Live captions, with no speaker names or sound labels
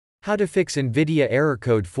How to fix NVIDIA error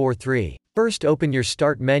code 43. First, open your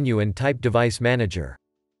Start menu and type Device Manager.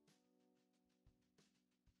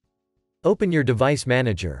 Open your Device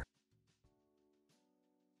Manager.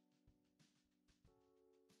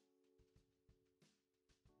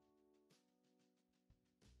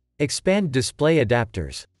 Expand Display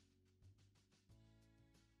Adapters.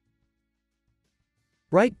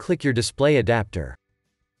 Right-click your display adapter.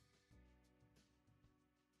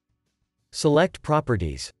 Select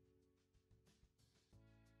Properties.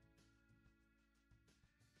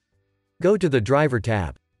 Go to the Driver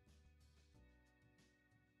tab.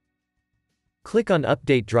 Click on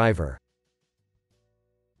Update Driver.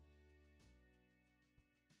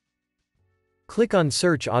 Click on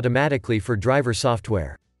Search automatically for driver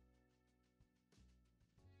software.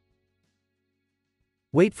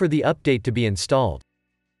 Wait for the update to be installed.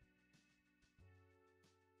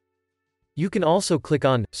 You can also click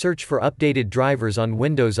on Search for updated drivers on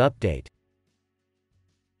Windows Update.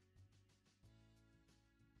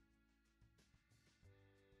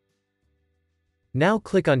 Now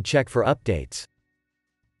click on Check for updates.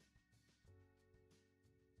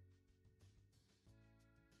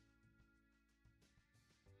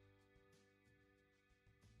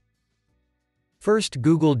 First,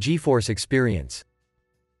 Google GeForce Experience.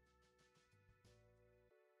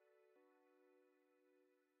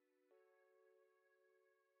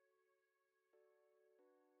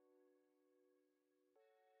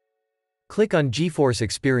 Click on GeForce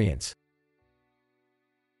Experience.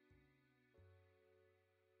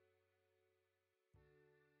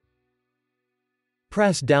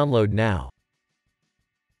 Press Download now.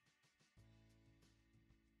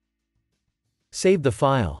 Save the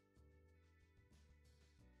file.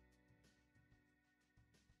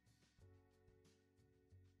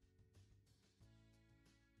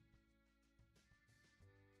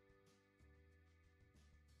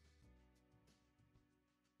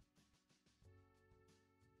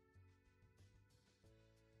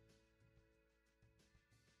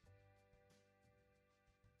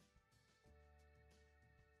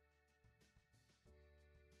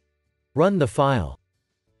 Run the file.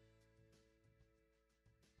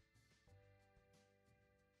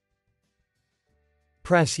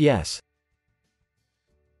 Press Yes.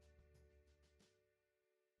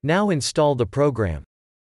 Now install the program.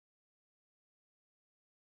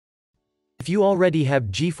 If you already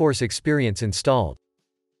have GeForce Experience installed,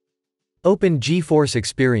 open GeForce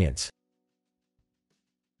Experience.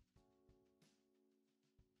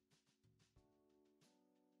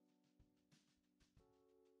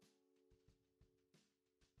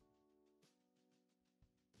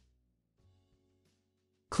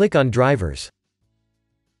 Click on Drivers.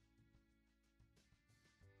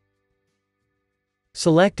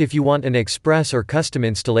 Select if you want an express or custom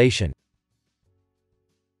installation.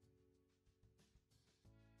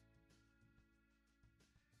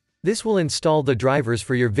 This will install the drivers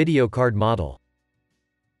for your video card model.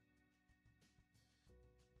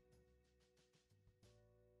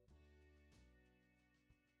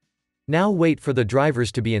 Now wait for the drivers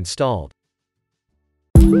to be installed.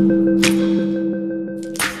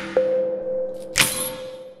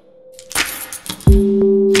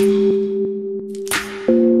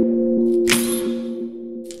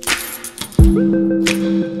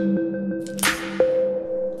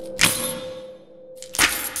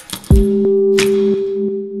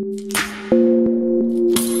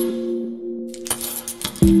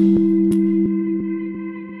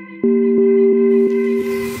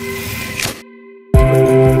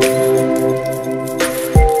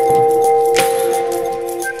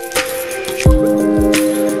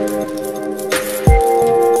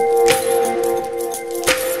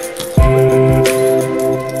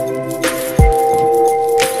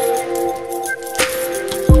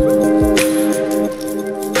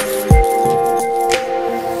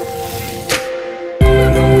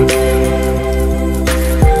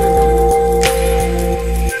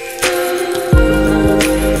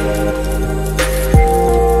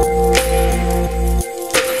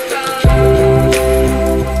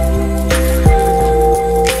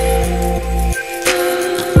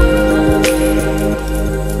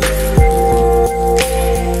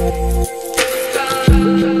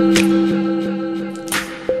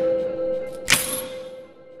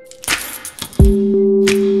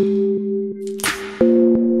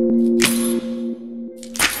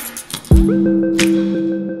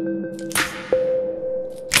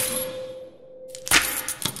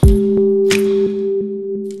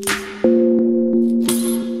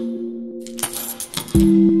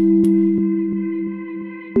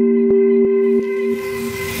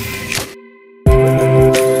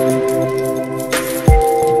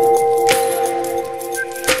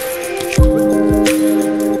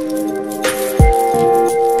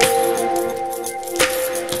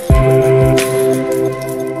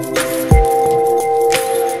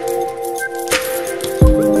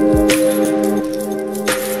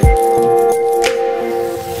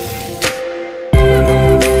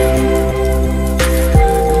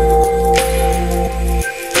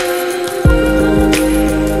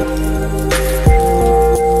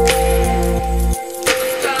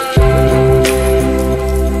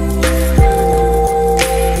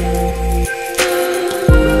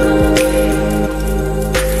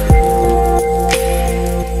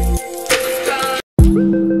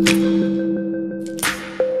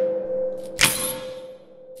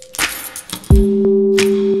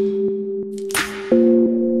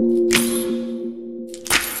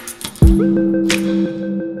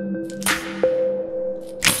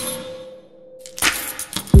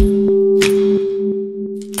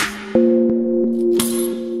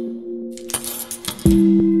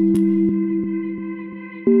 you.